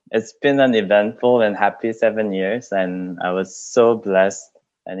It's been an eventful and happy 7 years, and I was so blessed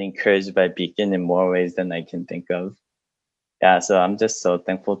and encouraged by Beacon in more ways than I can think of. Yeah, so I'm just so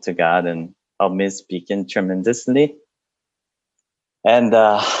thankful to God, and I'll miss Beacon tremendously. And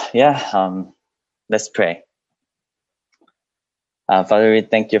let's pray. Father, we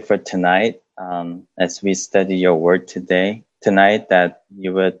thank you for tonight as we study your word tonight, that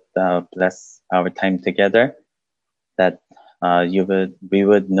you would bless our time together, that we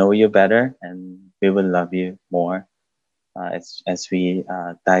would know you better and we would love you more as we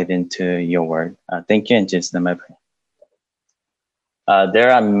dive into your word. Thank you in Jesus' name I pray.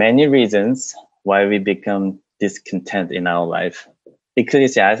 There are many reasons why we become discontent in our life.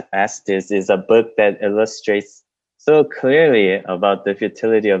 Ecclesiastes is a book that illustrates so clearly about the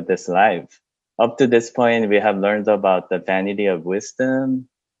futility of this life. Up to this point, we have learned about the vanity of wisdom,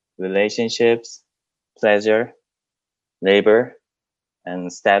 relationships, pleasure, labor,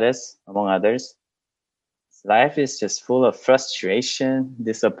 and status, among others. Life is just full of frustration,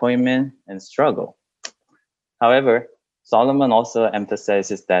 disappointment, and struggle. However, Solomon also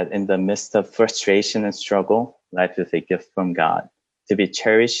emphasizes that in the midst of frustration and struggle, life is a gift from God to be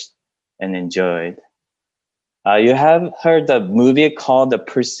cherished and enjoyed. You have heard the movie called The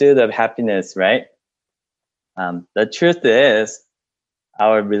Pursuit of Happiness, right? The truth is,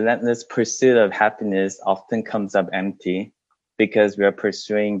 our relentless pursuit of happiness often comes up empty because we are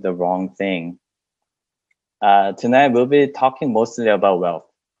pursuing the wrong thing. Tonight, we'll be talking mostly about wealth.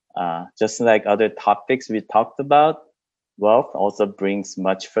 Just like other topics we talked about, wealth also brings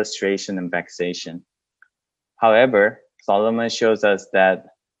much frustration and vexation. However, Solomon shows us that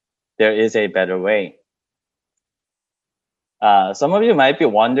there is a better way. Some of you might be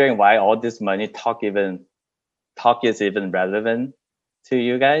wondering why all this money talk is even relevant to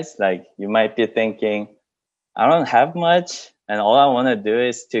you guys. Like, you might be thinking, I don't have much, and all I want to do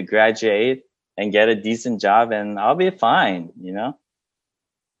is to graduate and get a decent job, and I'll be fine, you know?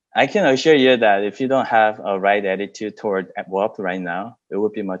 I can assure you that if you don't have a right attitude toward wealth right now, it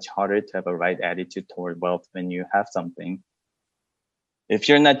would be much harder to have a right attitude toward wealth when you have something. If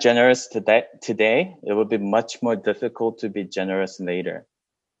you're not generous today, it will be much more difficult to be generous later.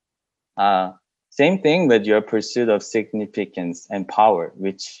 Same thing with your pursuit of significance and power,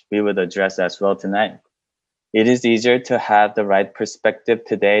 which we would address as well tonight. It is easier to have the right perspective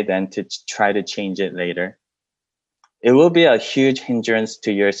today than to try to change it later. It will be a huge hindrance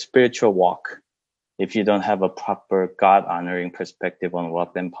to your spiritual walk if you don't have a proper God-honoring perspective on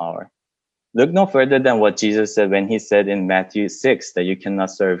wealth and power. Look no further than what Jesus said when he said in Matthew 6 that you cannot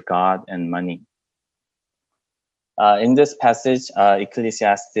serve God and money. In this passage,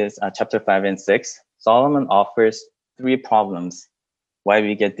 Ecclesiastes chapter 5 and 6, Solomon offers 3 problems why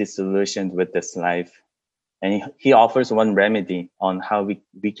we get disillusioned with this life. And he offers one remedy on how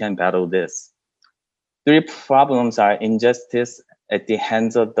we can battle this. 3 problems are injustice at the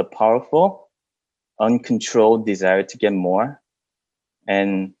hands of the powerful, uncontrolled desire to get more,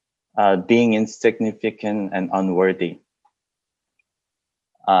 and being insignificant and unworthy.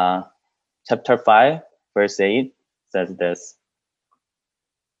 Chapter 5, verse 8 says this.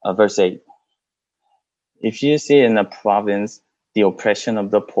 Verse 8. If you see in a province the oppression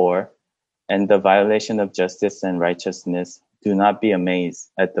of the poor and the violation of justice and righteousness, do not be amazed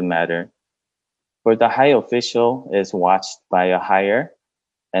at the matter. For the high official is watched by a higher,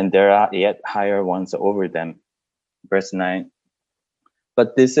 and there are yet higher ones over them. Verse 9.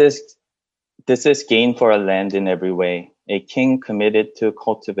 But this is gain for a land in every way, a king committed to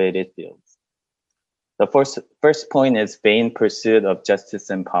cultivated fields. The first point is vain pursuit of justice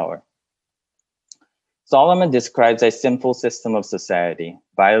and power. Solomon describes a sinful system of society,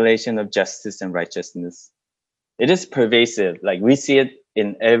 violation of justice and righteousness. It is pervasive, like we see it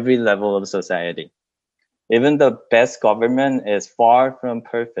in every level of society. Even the best government is far from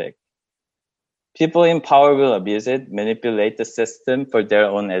perfect. People in power will abuse it, manipulate the system for their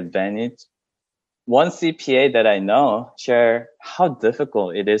own advantage. One CPA that I know share how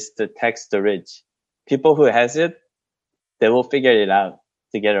difficult it is to tax the rich. People who has it, they will figure it out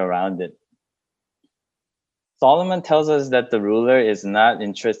to get around it. Solomon tells us that the ruler is not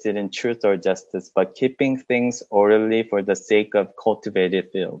interested in truth or justice, but keeping things orderly for the sake of cultivated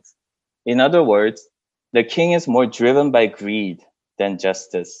fields. In other words, the king is more driven by greed than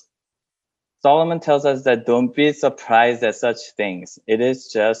justice. Solomon tells us that don't be surprised at such things. It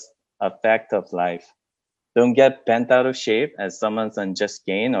is just a fact of life. Don't get bent out of shape at someone's unjust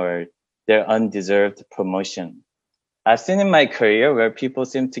gain or their undeserved promotion. I've seen in my career where people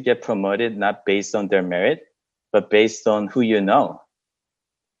seem to get promoted not based on their merit, but based on who you know.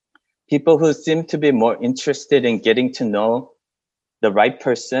 People who seem to be more interested in getting to know the right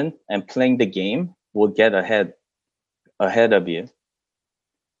person and playing the game will get ahead of you.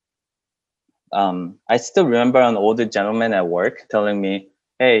 I still remember an older gentleman at work telling me,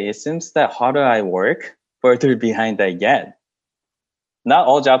 hey, it seems that harder I work, further behind I get. Not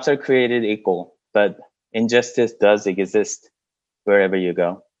all jobs are created equal, but injustice does exist wherever you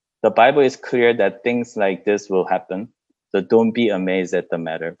go. The Bible is clear that things like this will happen, so don't be amazed at the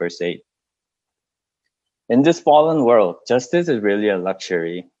matter. Verse 8. In this fallen world, justice is really a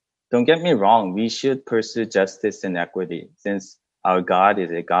luxury. Don't get me wrong, we should pursue justice and equity, since our God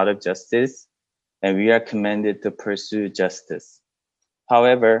is a God of justice, and we are commanded to pursue justice.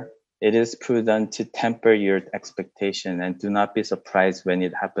 However, it is prudent to temper your expectation and do not be surprised when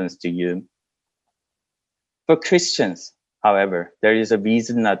it happens to you. For Christians, however, there is a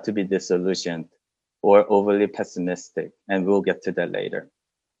reason not to be disillusioned or overly pessimistic, and we'll get to that later.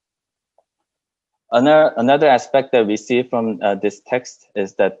 Another aspect that we see from this text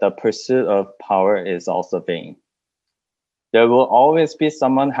is that the pursuit of power is also vain. There will always be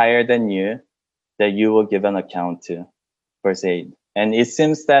someone higher than you that you will give an account to. Verse 8. And it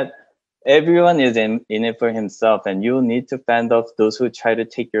seems that everyone is in it for himself, and you need to fend off those who try to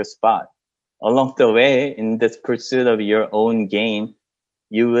take your spot. Along the way, in this pursuit of your own gain,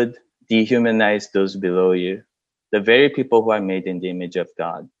 you would dehumanize those below you, the very people who are made in the image of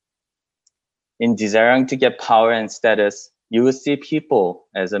God. In desiring to get power and status, you will see people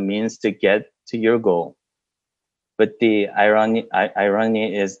as a means to get to your goal. But the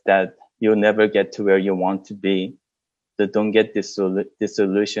irony is that you'll never get to where you want to be. So don't get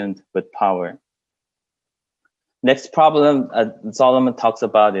disillusioned with power. Next problem Solomon talks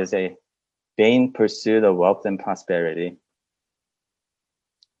about is a vain pursuit of wealth and prosperity.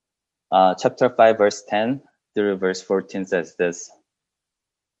 Chapter 5, verse 10 through verse 14 says this.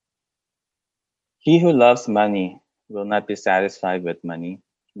 He who loves money will not be satisfied with money,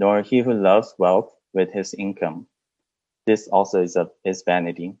 nor he who loves wealth with his income. This also is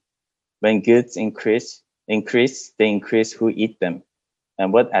vanity. When goods increase, they increase who eat them.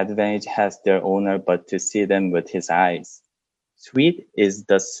 And what advantage has their owner but to see them with his eyes? Sweet is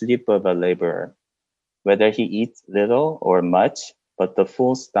the sleep of a laborer, whether he eats little or much, but the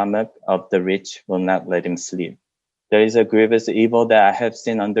full stomach of the rich will not let him sleep. There is a grievous evil that I have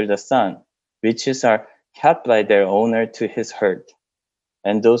seen under the sun. Riches are kept by their owner to his hurt,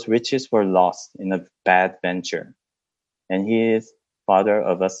 and those riches were lost in a bad venture. And he is father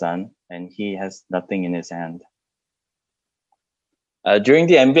of a son, and he has nothing in his hand. During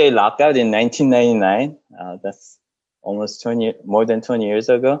the NBA lockout in 1999, that's almost more than 20 years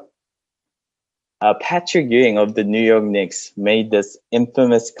ago, Patrick Ewing of the New York Knicks made this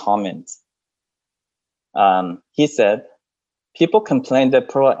infamous comment. He said, people complain that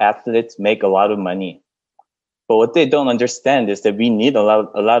pro athletes make a lot of money. But what they don't understand is that we need a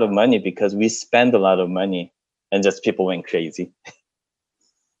lot of money because we spend a lot of money, and just people went crazy.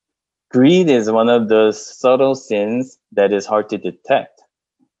 Greed is one of those subtle sins that is hard to detect,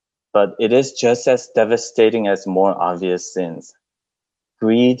 but it is just as devastating as more obvious sins.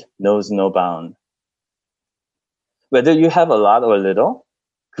 Greed knows no bound. Whether you have a lot or little,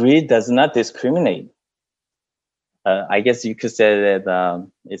 greed does not discriminate. I guess you could say that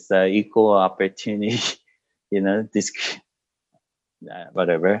it's an equal opportunity,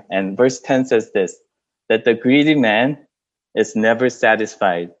 whatever. And verse 10 says this, that the greedy man is never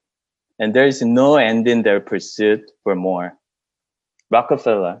satisfied, and there is no end in their pursuit for more.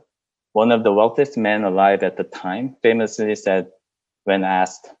 Rockefeller, one of the wealthiest men alive at the time, famously said, when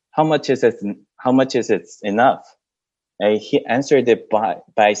asked, how much is it enough? And he answered it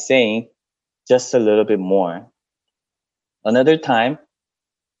by saying, just a little bit more. Another time,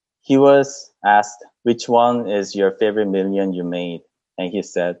 he was asked, which one is your favorite million you made? And he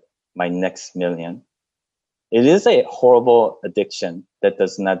said, my next million. It is a horrible addiction that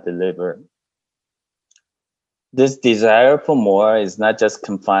does not deliver. This desire for more is not just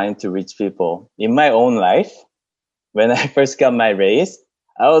confined to rich people. In my own life, when I first got my raise,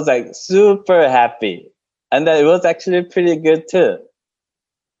 I was like super happy. And then it was actually pretty good too.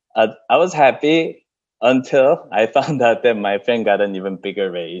 I was happy until I found out that my friend got an even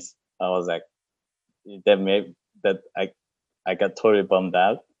bigger raise. I was like, I got totally bummed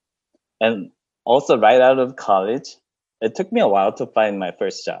out. And also right out of college, it took me a while to find my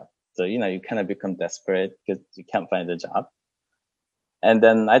first job. So, you kind of become desperate because you can't find a job. And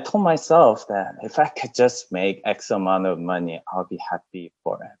then I told myself that if I could just make X amount of money, I'll be happy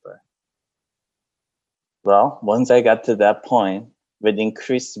forever. Well, once I got to that point, with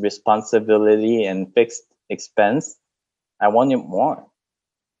increased responsibility and fixed expense, I wanted more.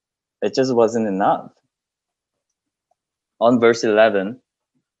 It just wasn't enough. On verse 11,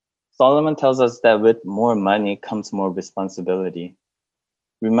 Solomon tells us that with more money comes more responsibility.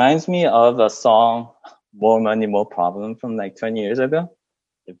 Reminds me of a song, More Money, More Problem, from like 20 years ago.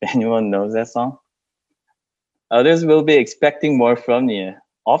 If anyone knows that song. Others will be expecting more from you.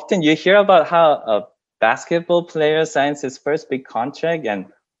 Often you hear about how a basketball player signs his first big contract and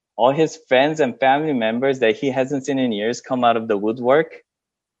all his friends and family members that he hasn't seen in years come out of the woodwork.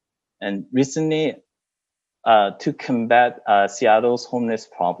 And recently, to combat Seattle's homeless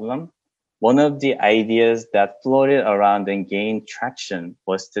problem, one of the ideas that floated around and gained traction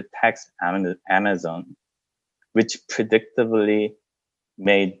was to tax Amazon, which predictably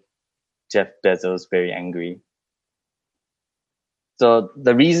made Jeff Bezos very angry. So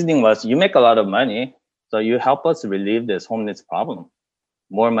the reasoning was, you make a lot of money, so you help us relieve this homeless problem.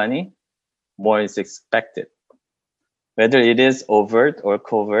 More money, more is expected. Whether it is overt or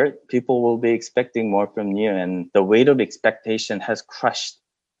covert, people will be expecting more from you, and the weight of expectation has crushed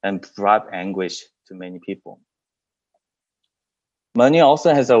and brought anguish to many people. Money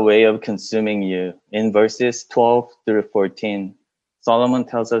also has a way of consuming you. In verses 12 through 14, Solomon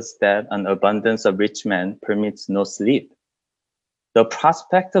tells us that an abundance of rich men permits no sleep. The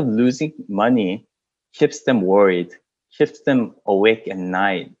prospect of losing money keeps them worried, keeps them awake at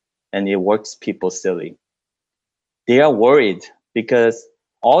night, and it works people silly. They are worried because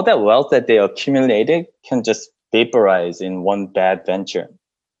all that wealth that they accumulated can just vaporize in one bad venture.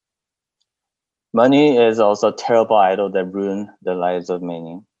 Money is also a terrible idol that ruins the lives of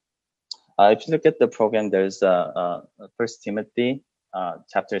many. If you look at the program, there's 1 Timothy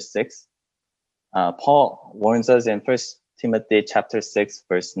chapter 6. Paul warns us in 1 Timothy chapter 6,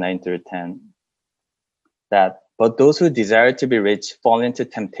 verse 9 through 10, that, but those who desire to be rich fall into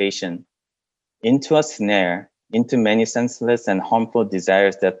temptation, into a snare, into many senseless and harmful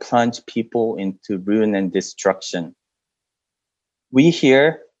desires that plunge people into ruin and destruction. We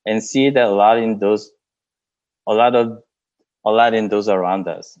hear and see that a lot in those around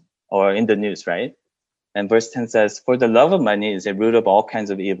us, or in the news, right? And verse 10 says, for the love of money is a root of all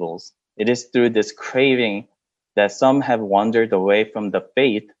kinds of evils. It is through this craving that some have wandered away from the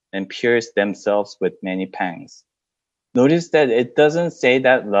faith and pierced themselves with many pangs. Notice that it doesn't say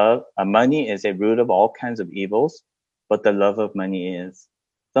that money is a root of all kinds of evils, but the love of money is.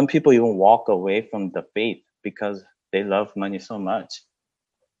 Some people even walk away from the faith because they love money so much.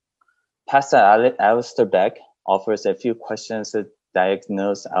 Pastor Alistair Beck offers a few questions to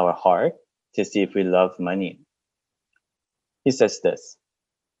diagnose our heart to see if we love money. He says this: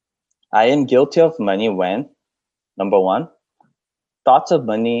 I am guilty of money when, number 1, thoughts of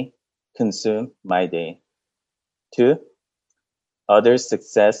money consume my day. 2, others'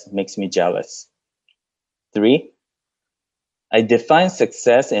 success makes me jealous. 3, I define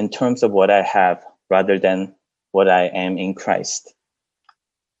success in terms of what I have rather than what I am in Christ.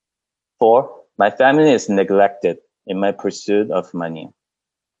 4, my family is neglected in my pursuit of money.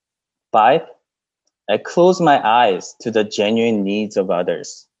 5, I close my eyes to the genuine needs of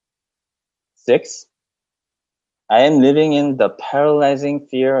others. 6, I am living in the paralyzing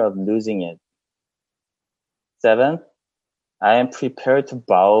fear of losing it. 7, I am prepared to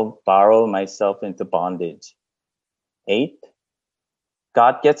borrow myself into bondage. 8,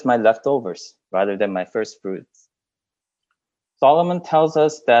 God gets my leftovers rather than my first fruits. Solomon tells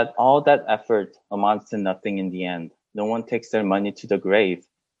us that all that effort amounts to nothing in the end. No one takes their money to the grave.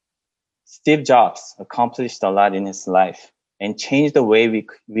 Steve Jobs accomplished a lot in his life and changed the way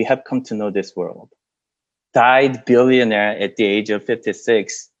we have come to know this world. Died billionaire at the age of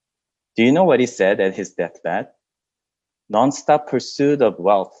 56. Do you know what he said at his deathbed? Non-stop pursuit of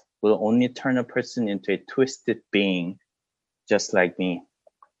wealth will only turn a person into a twisted being, just like me.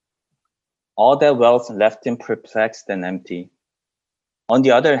 All that wealth left him perplexed and empty. On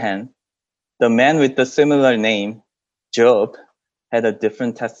the other hand, the man with the similar name, Job, had a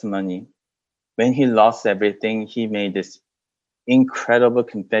different testimony. When he lost everything, he made this incredible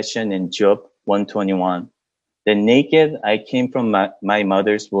confession in Job 121. That naked I came from my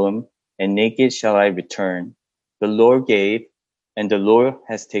mother's womb, and naked shall I return. The Lord gave, and the Lord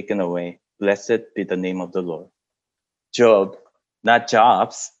has taken away. Blessed be the name of the Lord. Job, not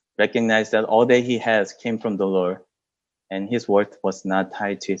Jobs, recognized that all that he has came from the Lord, and his worth was not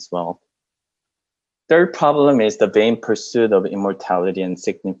tied to his wealth. Third problem is the vain pursuit of immortality and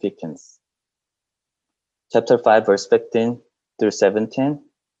significance. Chapter 5, verse 15 through 17.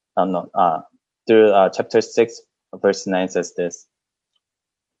 Chapter 6, verse 9 says this.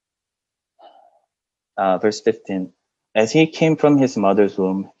 Verse 15. As he came from his mother's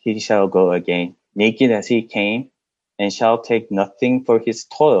womb, he shall go again, naked as he came, and shall take nothing for his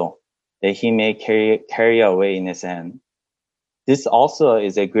toil, that he may carry away in his hand. This also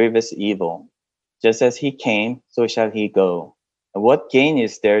is a grievous evil. Just as he came, so shall he go. And what gain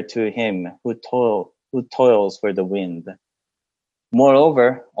is there to him who toils for the wind?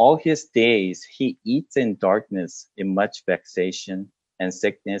 Moreover, all his days he eats in darkness, in much vexation and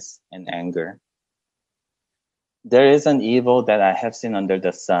sickness and anger. There is an evil that I have seen under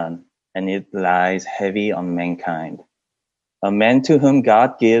the sun, and it lies heavy on mankind. A man to whom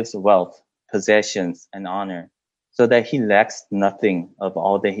God gives wealth, possessions, and honor, so that he lacks nothing of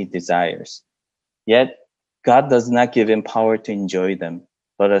all that he desires. Yet God does not give him power to enjoy them,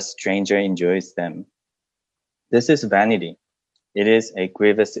 but a stranger enjoys them. This is vanity. It is a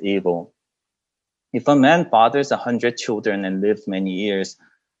grievous evil. If a man fathers 100 children and lives many years,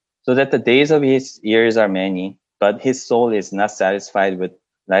 so that the days of his years are many, but his soul is not satisfied with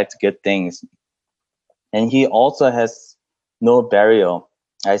life's good things, and he also has no burial,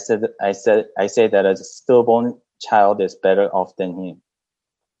 I say that a stillborn child is better off than he.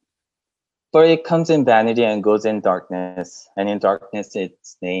 For it comes in vanity and goes in darkness, and in darkness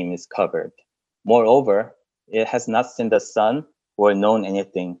its name is covered. Moreover, it has not seen the sun or known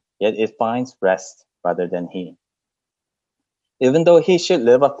anything, yet it finds rest rather than he. Even though he should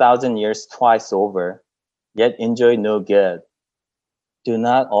live 1,000 years twice over, yet enjoy no good, do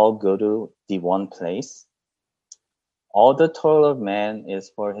not all go to the one place? All the toil of man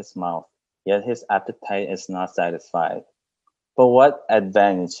is for his mouth, yet his appetite is not satisfied. But what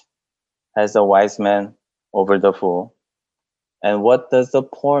advantage has the wise man over the fool? And what does the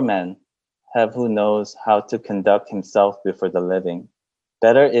poor man have who knows how to conduct himself before the living?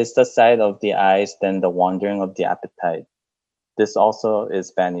 Better is the sight of the eyes than the wandering of the appetite. This also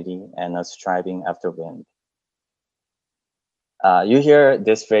is vanity and a striving after wind. You hear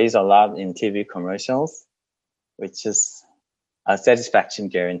this phrase a lot in TV commercials, which is a satisfaction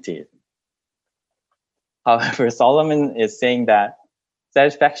guaranteed. However, Solomon is saying that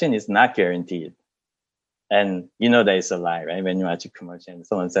satisfaction is not guaranteed. And you know that it's a lie, right? When you watch a commercial and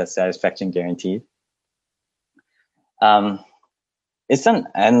someone says satisfaction guaranteed. It's an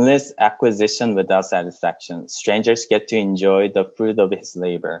endless acquisition without satisfaction. Strangers get to enjoy the fruit of his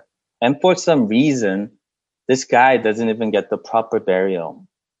labor. And for some reason, this guy doesn't even get the proper burial.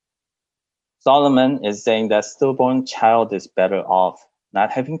 Solomon is saying that stillborn child is better off not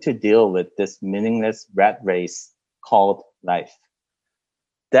having to deal with this meaningless rat race called life.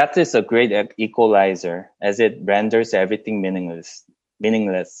 Death is a great equalizer as it renders everything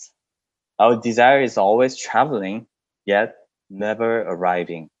meaningless. Our desire is always traveling, yet never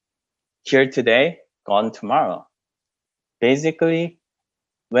arriving. Here today, gone tomorrow. Basically,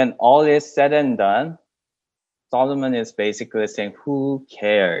 when all is said and done, Solomon is basically saying, who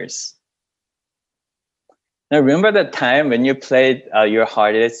cares? Now, remember the time when you played your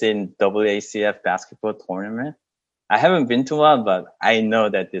hardest in AACF basketball tournament? I haven't been to one, but I know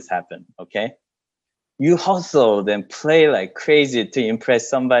that this happened, okay? You hustle, then play like crazy to impress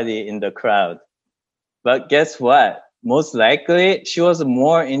somebody in the crowd. But guess what? Most likely, she was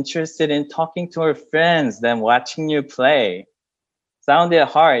more interested in talking to her friends than watching you play. Sounded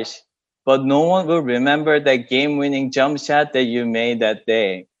harsh, but no one will remember that game-winning jump shot that you made that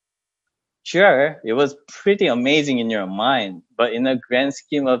day. Sure, it was pretty amazing in your mind, but in the grand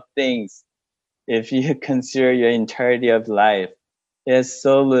scheme of things, if you consider your entirety of life, it has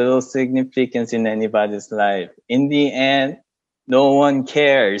so little significance in anybody's life. In the end, no one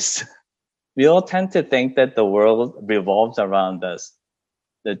cares. We all tend to think that the world revolves around us.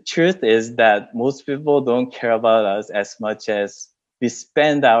 The truth is that most people don't care about us as much as we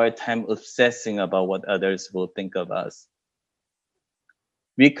spend our time obsessing about what others will think of us.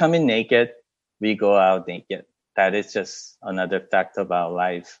 We come in naked, we go out naked. That is just another fact of our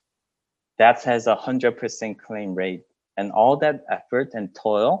life. Death has 100% claim rate, and all that effort and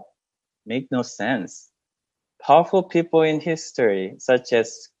toil make no sense. Powerful people in history, such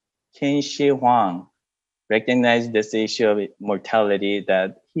as Qin Shi Huang, recognized this issue of mortality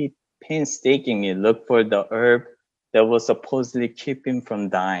that he painstakingly looked for the herb that will supposedly keep him from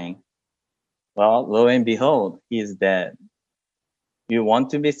dying. Well, lo and behold, he is dead. You want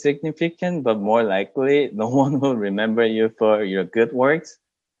to be significant, but more likely, no one will remember you for your good works,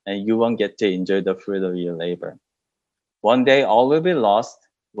 and you won't get to enjoy the fruit of your labor. One day, all will be lost.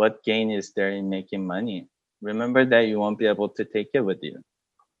 What gain is there in making money? Remember that you won't be able to take it with you.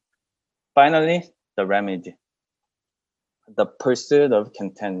 Finally, the remedy. The pursuit of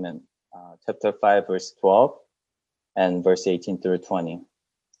contentment. Chapter 5, verse 12 and verse 18 through 20.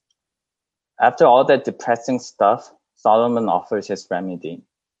 After all that depressing stuff, Solomon offers his remedy.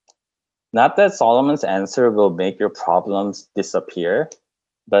 Not that Solomon's answer will make your problems disappear,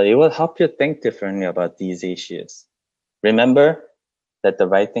 but it will help you think differently about these issues. Remember that the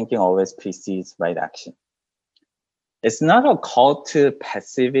right thinking always precedes right action. It's not a call to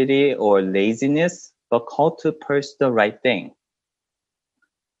passivity or laziness, but call to pursue the right thing.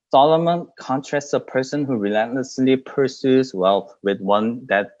 Solomon contrasts a person who relentlessly pursues wealth with one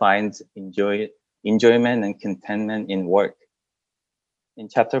that finds enjoyment and contentment in work. In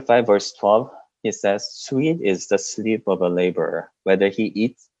chapter 5, verse 12, he says, "Sweet is the sleep of a laborer, whether he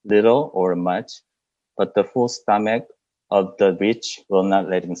eats little or much, but the full stomach of the rich will not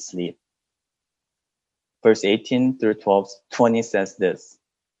let him sleep." Verse 18 through 20 says this,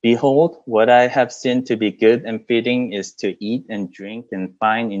 "Behold, what I have seen to be good and fitting is to eat and drink and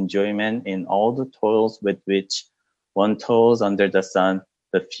find enjoyment in all the toils with which one toils under the sun,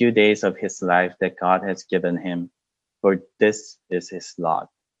 the few days of his life that God has given him, for this is his lot.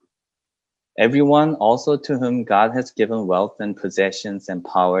 Everyone also to whom God has given wealth and possessions and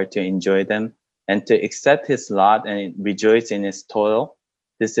power to enjoy them and to accept his lot and rejoice in his toil,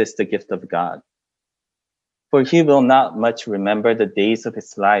 this is the gift of God. For he will not much remember the days of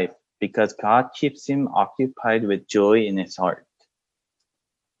his life, because God keeps him occupied with joy in his heart.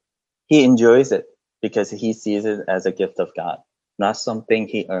 He enjoys it because he sees it as a gift of God, not something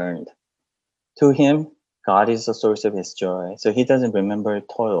he earned. To him, God is the source of his joy, so he doesn't remember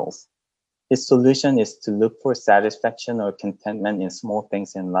toils. His solution is to look for satisfaction or contentment in small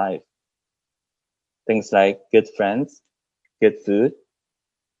things in life. Things like good friends, good food,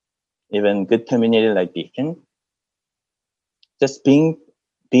 even good community like Beacon. Just being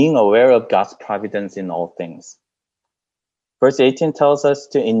aware of God's providence in all things. Verse 18 tells us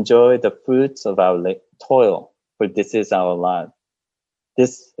to enjoy the fruits of our toil, for this is our lot.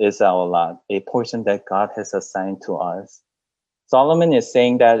 This is our lot, a portion that God has assigned to us. Solomon is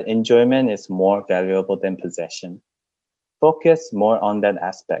saying that enjoyment is more valuable than possession. Focus more on that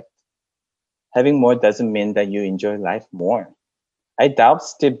aspect. Having more doesn't mean that you enjoy life more. I doubt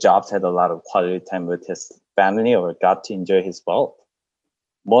Steve Jobs had a lot of quality time with his family or got to enjoy his wealth.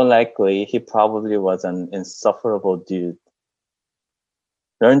 More likely, he probably was an insufferable dude.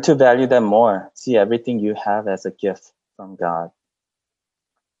 Learn to value them more. See everything you have as a gift from God.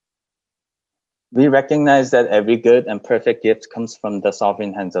 We recognize that every good and perfect gift comes from the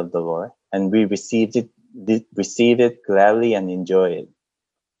sovereign hands of the Lord, and we receive it gladly and enjoy it.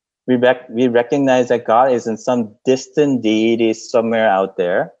 We recognize that God isn't some distant deity somewhere out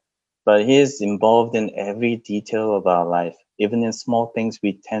there, but he is involved in every detail of our life. Even in small things,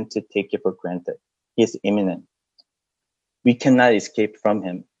 we tend to take it for granted. He is immanent. We cannot escape from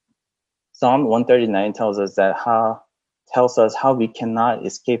him. Psalm 139 tells us how we cannot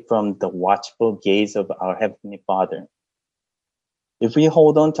escape from the watchful gaze of our Heavenly Father. If we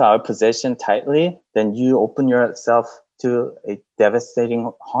hold on to our possession tightly, then you open yourself to a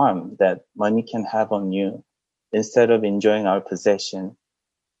devastating harm that money can have on you. Instead of enjoying our possession,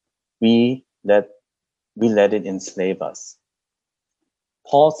 we let it enslave us.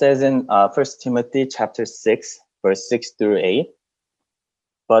 Paul says in 1 Timothy chapter 6, verse 6 through 8,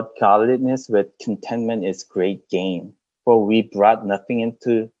 "But godliness with contentment is great gain, for we brought nothing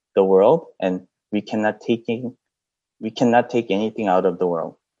into the world, and we cannot take anything out of the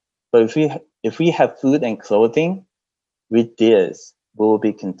world. But if we have food and clothing, with this we will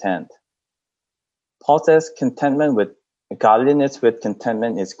be content." Paul says godliness with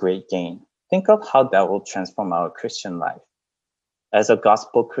contentment is great gain. Think of how that will transform our Christian life. As a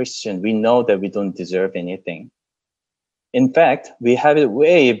gospel Christian, we know that we don't deserve anything. In fact, we have it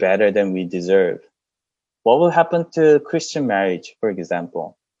way better than we deserve. What will happen to Christian marriage, for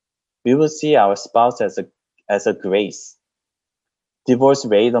example? We will see our spouse as a grace. Divorce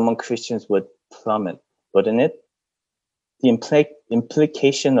rate among Christians would plummet, wouldn't it? The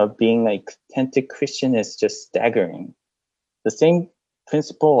implication of being a contented Christian is just staggering. The same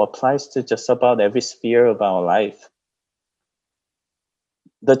principle applies to just about every sphere of our life.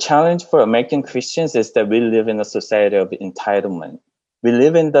 The challenge for American Christians is that we live in a society of entitlement. We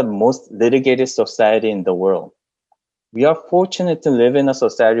live in the most litigated society in the world. We are fortunate to live in a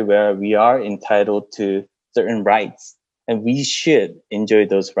society where we are entitled to certain rights, and we should enjoy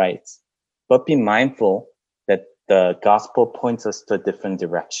those rights. But be mindful that the gospel points us to a different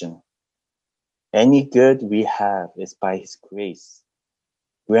direction. Any good we have is by his grace.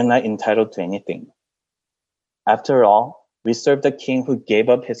 We are not entitled to anything. After all, we serve the King who gave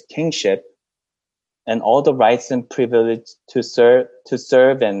up his kingship and all the rights and privilege to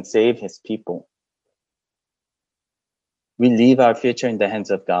serve and save his people. We leave our future in the hands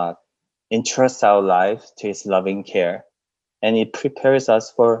of God, entrust our lives to his loving care, and it prepares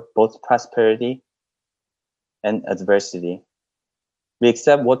us for both prosperity and adversity. We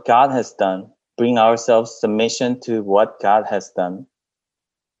accept what God has done, bring ourselves submission to what God has done.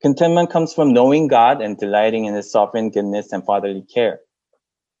 Contentment comes from knowing God and delighting in his sovereign goodness and fatherly care.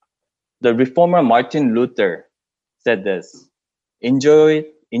 The reformer Martin Luther said this: enjoy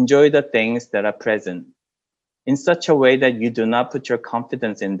the things that are present in such a way that you do not put your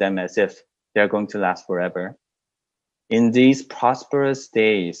confidence in them as if they are going to last forever. In these prosperous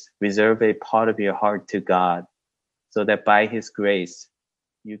days, reserve a part of your heart to God, so that by his grace,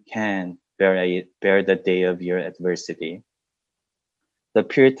 you can bear the day of your adversity. The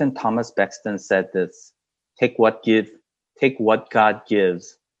Puritan Thomas Beckton said this: take what God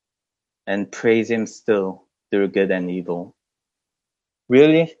gives and praise him still through good and evil.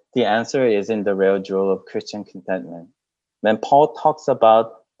 Really, the answer is in the real jewel of Christian contentment. When Paul talks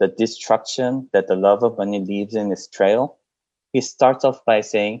about the destruction that the love of money leaves in its trail, he starts off by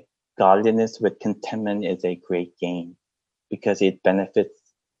saying godliness with contentment is a great gain because its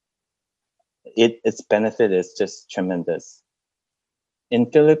benefit is just tremendous.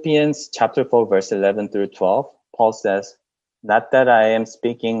 In Philippians chapter 4, verse 11 through 12, Paul says, not that I am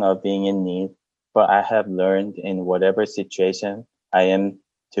speaking of being in need, for I have learned in whatever situation I am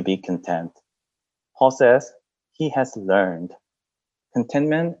to be content. Paul says he has learned.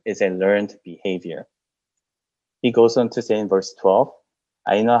 Contentment is a learned behavior. He goes on to say in verse 12,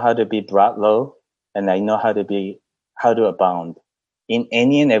 I know how to be brought low, and I know how to abound. In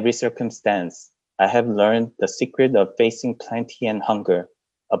any and every circumstance, I have learned the secret of facing plenty and hunger,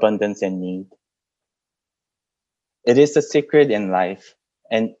 abundance and need. It is a secret in life,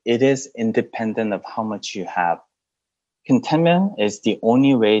 and it is independent of how much you have. Contentment is the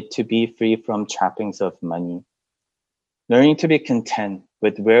only way to be free from trappings of money. Learning to be content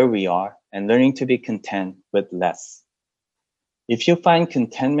with where we are and learning to be content with less. If you find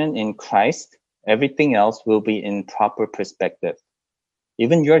contentment in Christ, everything else will be in proper perspective.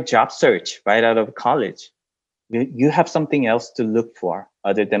 Even your job search right out of college, you have something else to look for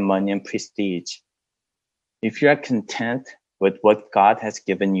other than money and prestige. If you are content with what God has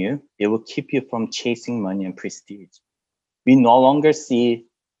given you, it will keep you from chasing money and prestige. We no longer see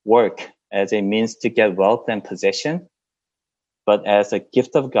work as a means to get wealth and possession, but as a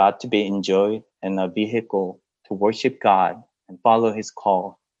gift of God to be enjoyed and a vehicle to worship God and follow his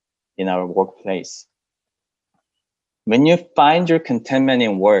call in our workplace. When you find your contentment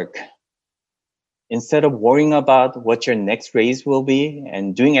in work, instead of worrying about what your next raise will be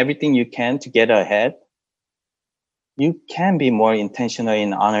and doing everything you can to get ahead, you can be more intentional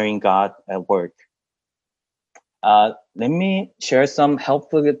in honoring God at work. Let me share some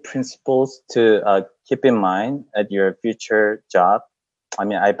helpful principles to keep in mind at your future job.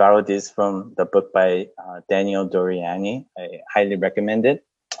 I borrowed this from the book by Daniel Doriani. I highly recommend it.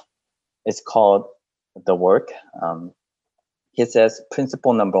 It's called The Work. He says,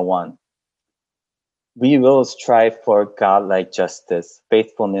 principle number 1, we will strive for God-like justice,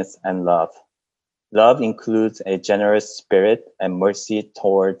 faithfulness, and love. Love includes a generous spirit and mercy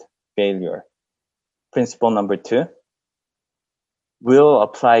toward failure. Principle number 2, we'll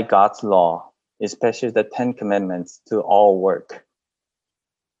apply God's law, especially the 10 Commandments, to all work.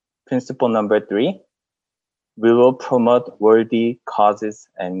 Principle number 3, we will promote worthy causes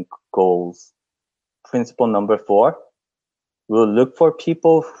and goals. Principle number 4, we'll look for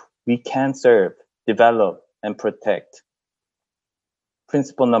people we can serve, develop, and protect.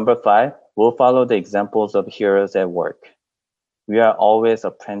 Principle number 5, we'll follow the examples of heroes at work. We are always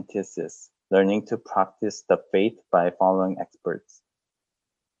apprentices, learning to practice the faith by following experts.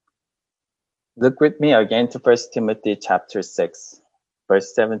 Look with me again to 1 Timothy chapter 6,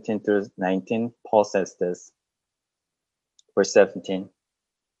 verse 17 through 19. Paul says this, verse 17,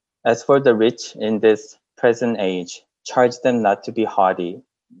 as for the rich in this present age, charge them not to be haughty,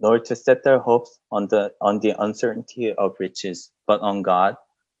 nor to set their hopes on the uncertainty of riches, but on God,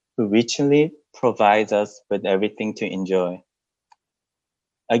 who richly provides us with everything to enjoy.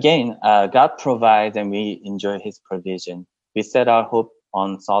 Again, God provides and we enjoy his provision. We set our hope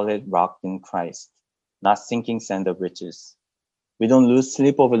on solid rock in Christ, not sinking sand of riches. We don't lose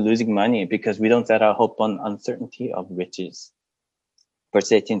sleep over losing money because we don't set our hope on uncertainty of riches.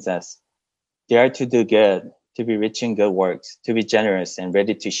 Verse 18 says, they are to do good, to be rich in good works, to be generous and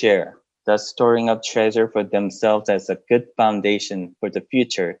ready to share, thus storing up treasure for themselves as a good foundation for the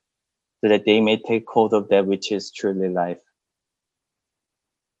future, so that they may take hold of that which is truly life.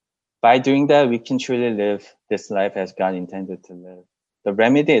 By doing that, we can truly live this life as God intended to live. The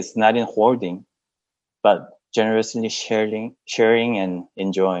remedy is not in hoarding, but generously sharing and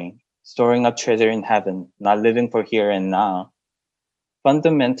enjoying, storing up treasure in heaven, not living for here and now.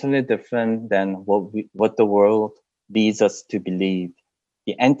 Fundamentally different than what the world leads us to believe.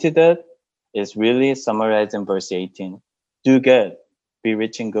 The antidote is really summarized in verse 18. Do good, be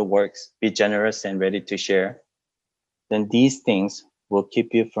rich in good works, be generous and ready to share. Then these things will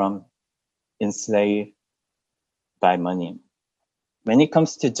keep you from enslaved by money. When it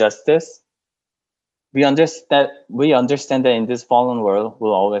comes to justice, we understand that in this fallen world,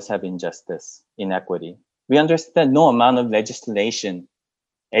 we'll always have injustice, inequity. We understand no amount of legislation,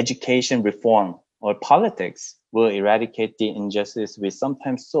 education reform, or politics will eradicate the injustice we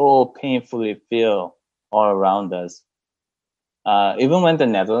sometimes so painfully feel all around us. Even when the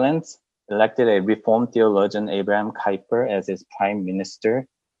Netherlands elected a Reformed theologian, Abraham Kuyper, as its prime minister,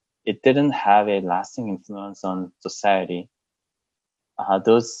 it didn't have a lasting influence on society.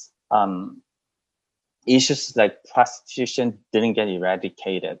 Those issues like prostitution didn't get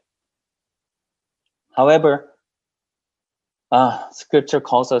eradicated. However, Scripture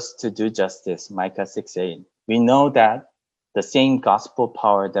calls us to do justice, Micah 6:8. We know that the same gospel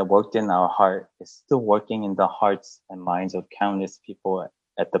power that worked in our heart is still working in the hearts and minds of countless people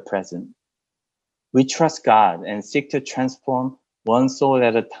at the present. We trust God and seek to transform one soul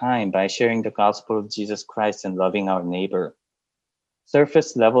at a time by sharing the gospel of Jesus Christ and loving our neighbor.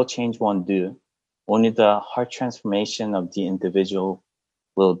 Surface level change won't do. Only the heart transformation of the individual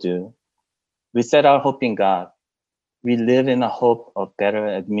will do. We set our hope in God. We live in a hope of better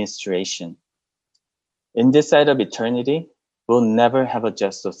administration. In this side of eternity, we'll never have a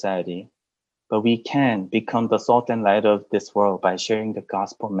just society, but we can become the salt and light of this world by sharing the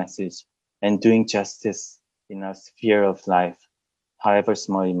gospel message and doing justice in our sphere of life, however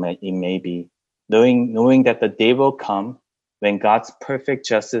small it may be, knowing that the day will come when God's perfect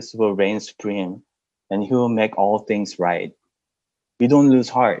justice will reign supreme and he will make all things right. We don't lose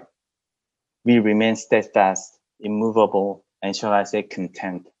heart. We remain steadfast, immovable, and shall I say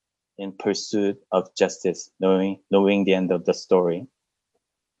content in pursuit of justice, knowing the end of the story.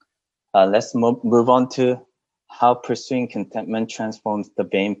 Let's move on to how pursuing contentment transforms the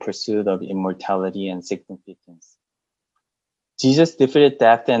vain pursuit of immortality and significance. Jesus defeated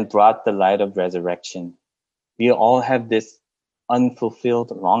death and brought the light of resurrection. We all have this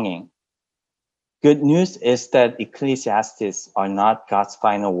unfulfilled longing. Good news is that Ecclesiastes are not God's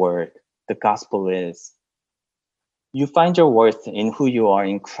final word. The gospel is. You find your worth in who you are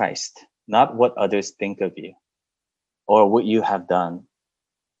in Christ, not what others think of you or what you have done.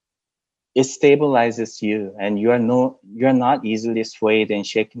 It stabilizes you, and you're not easily swayed and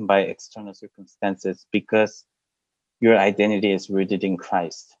shaken by external circumstances because your identity is rooted in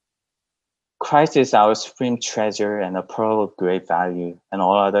Christ. Christ is our supreme treasure and a pearl of great value, and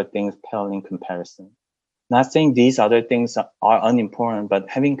all other things pale in comparison. Not saying these other things are unimportant, but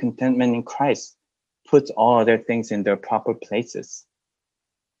having contentment in Christ puts all other things in their proper places.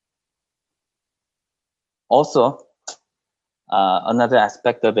 Also, another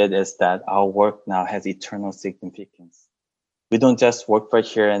aspect of it is that our work now has eternal significance. We don't just work for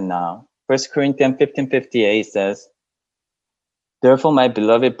here and now. 1 Corinthians 15:58 says, Therefore, my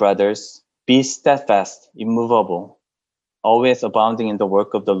beloved brothers, be steadfast, immovable, always abounding in the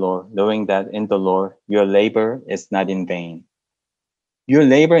work of the Lord, knowing that in the Lord your labor is not in vain. Your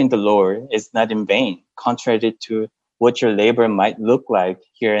labor in the Lord is not in vain, contrary to what your labor might look like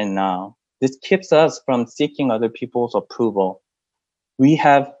here and now. This keeps us from seeking other people's approval. We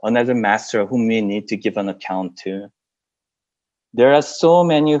have another master whom we need to give an account to. There are so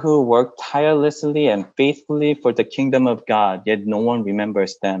many who work tirelessly and faithfully for the kingdom of God, yet no one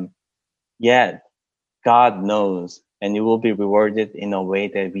remembers them. Yet God knows, and you will be rewarded in a way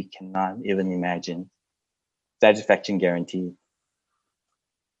that we cannot even imagine. Satisfaction guaranteed.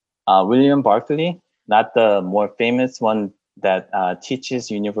 William Barclay, not the more famous one that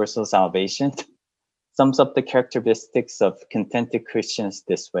teaches universal salvation, sums up the characteristics of contented Christians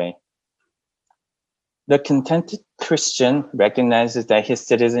this way. The contented Christian recognizes that his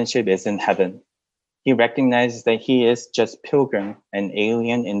citizenship is in heaven. He recognizes that he is just pilgrim and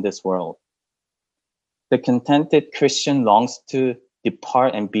alien in this world. The contented Christian longs to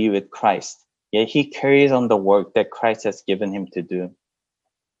depart and be with Christ, yet he carries on the work that Christ has given him to do.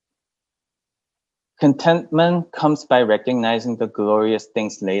 Contentment comes by recognizing the glorious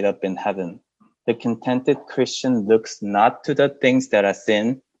things laid up in heaven. The contented Christian looks not to the things that are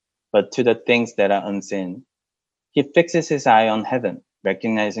sin, but to the things that are unseen. He fixes his eye on heaven,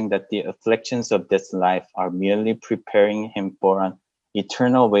 recognizing that the afflictions of this life are merely preparing him for an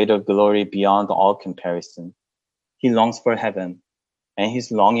eternal weight of glory beyond all comparison. He longs for heaven, and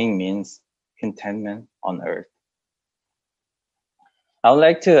his longing means contentment on earth. I would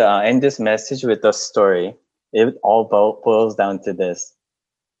like to end this message with a story. It all boils down to this.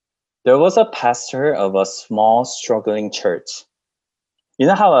 There was a pastor of a small, struggling church. You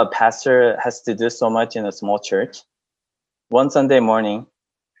know how a pastor has to do so much in a small church? One Sunday morning,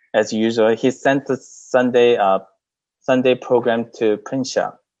 as usual, he sent the Sunday program to print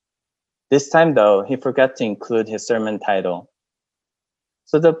shop. This time, though, he forgot to include his sermon title.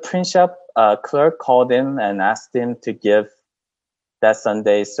 So the print shop clerk called him and asked him to give that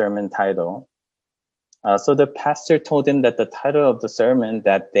Sunday sermon title. So the pastor told him that the title of the sermon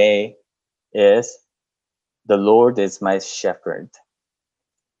that day is "The Lord is My Shepherd."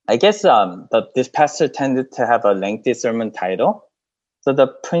 I guess this pastor tended to have a lengthy sermon title. So the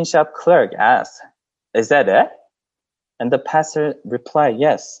print shop clerk asked, "Is that it?" And the pastor replied,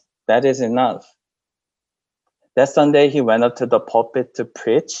 "Yes, that is enough." That Sunday, he went up to the pulpit to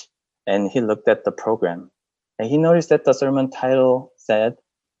preach, and he looked at the program. And he noticed that the sermon title said,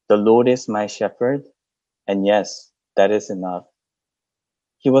 "The Lord is my shepherd," and yes, that is enough.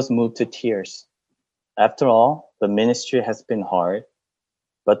 He was moved to tears. After all, the ministry has been hard,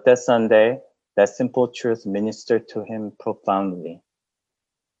 but that Sunday, that simple truth ministered to him profoundly.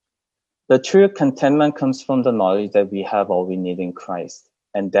 The true contentment comes from the knowledge that we have all we need in Christ,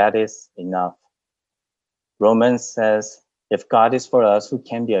 and that is enough. Romans says, if God is for us, who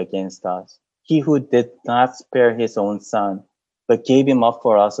can be against us? He who did not spare his own son, but gave him up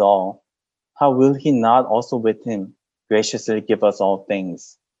for us all, how will he not also with him graciously give us all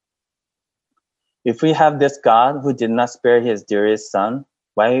things? If we have this God who did not spare his dearest son,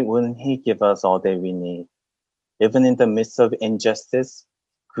 why wouldn't he give us all that we need? Even in the midst of injustice,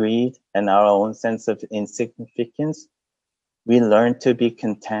 greed, and our own sense of insignificance, we learn to be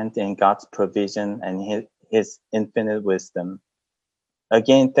content in God's provision and his infinite wisdom.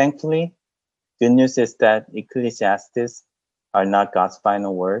 Again, thankfully, good news is that Ecclesiastes are not God's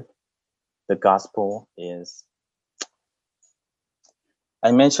final word. The gospel is.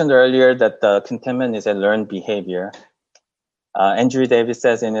 I mentioned earlier that the contentment is a learned behavior. Andrew Davis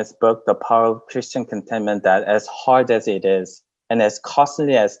says in his book, The Power of Christian Contentment, that as hard as it is, and as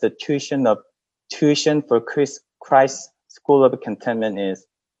costly as the tuition for Christ's School of Contentment is,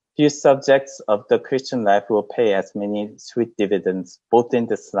 few subjects of the Christian life will pay as many sweet dividends, both in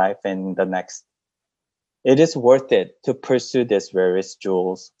this life and in the next. It is worth it to pursue these various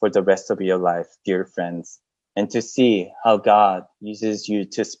jewels for the rest of your life, dear friends, and to see how God uses you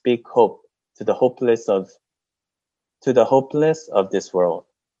to speak hope to the hopeless of this world.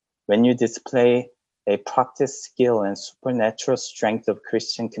 When you display a practiced skill and supernatural strength of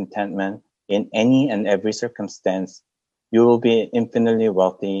Christian contentment in any and every circumstance, you will be infinitely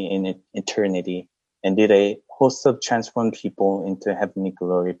wealthy in eternity and lead a host of transformed people into heavenly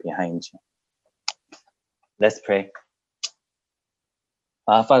glory behind you. Let's pray.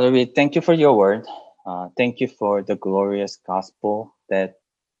 Father, we thank you for your word. Thank you for the glorious gospel that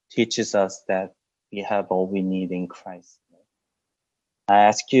teaches us that we have all we need in Christ. I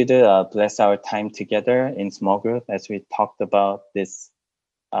ask you to bless our time together in small group as we talked about this,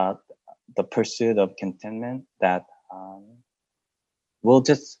 the pursuit of contentment, that we'll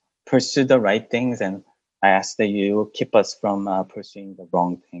just pursue the right things, and I ask that you keep us from pursuing the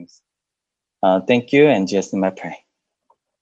wrong things. Thank you, and just in my pray.